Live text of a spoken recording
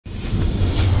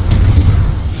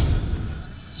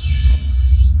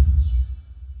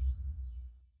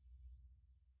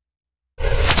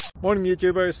Morning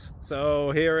YouTubers.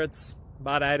 So here it's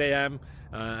about 8 a.m.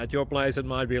 At your place it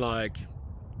might be like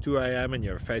 2 a.m. and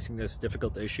you're facing this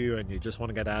difficult issue and you just want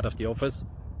to get out of the office.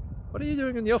 What are you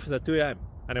doing in the office at 2 a.m.?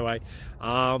 Anyway,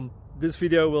 this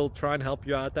video will try and help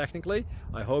you out technically.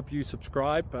 I hope you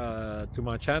subscribe to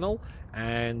my channel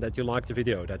and that you like the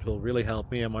video. That will really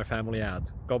help me and my family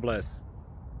out. God bless.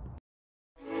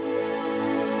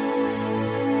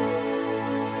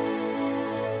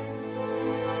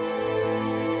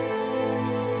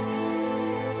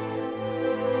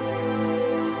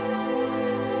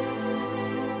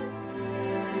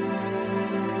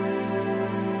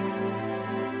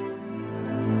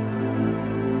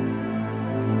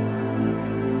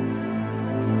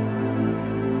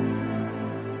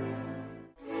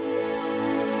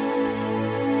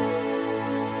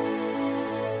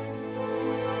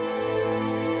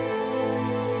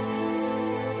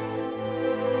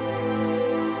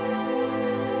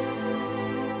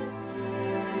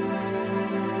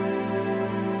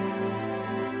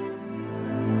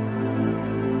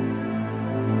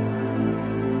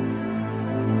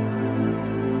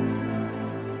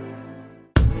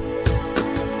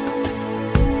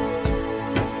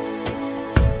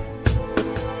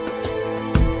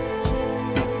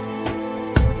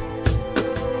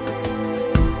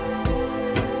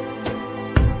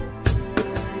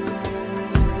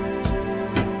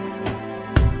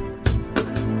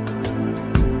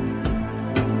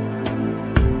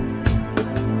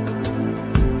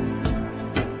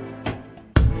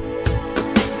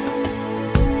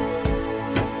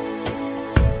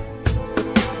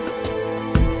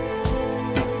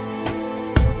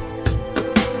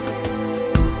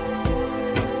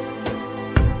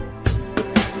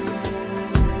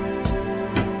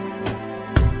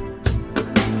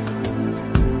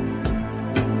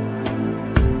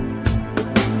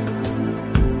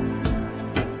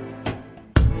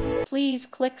 Please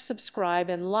click subscribe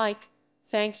and like.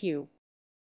 Thank you.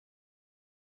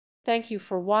 Thank you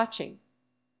for watching.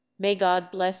 May God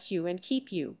bless you and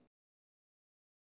keep you.